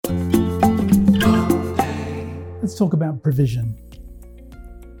Let's talk about provision.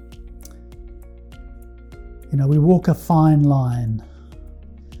 We walk a fine line.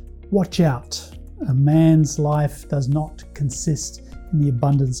 Watch out. A man's life does not consist in the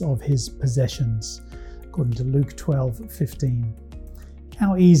abundance of his possessions, according to Luke 12:15.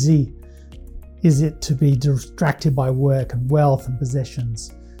 How easy is it to be distracted by work and wealth and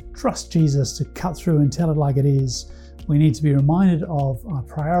possessions? Trust Jesus to cut through and tell it like it is. We need to be reminded of our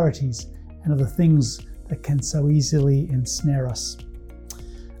priorities and of the things that can so easily ensnare us.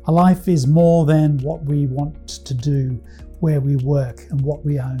 A life is more than what we want to do, where we work and what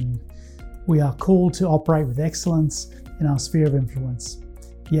we own. We are called to operate with excellence in our sphere of influence,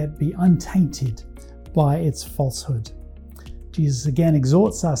 yet be untainted by its falsehood. Jesus again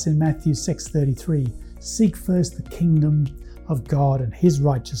exhorts us in Matthew 6:33, seek first the kingdom of God and his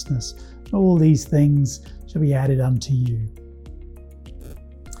righteousness, and all these things shall be added unto you.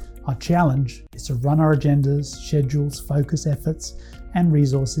 Our challenge is to run our agendas, schedules, focus, efforts, and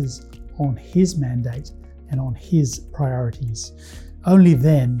resources on his mandate and on his priorities. Only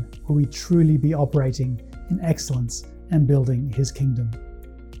then will we truly be operating in excellence and building his kingdom.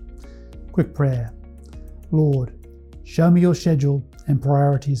 Quick prayer. Lord, show me your schedule and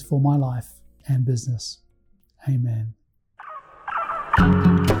priorities for my life and business. Amen.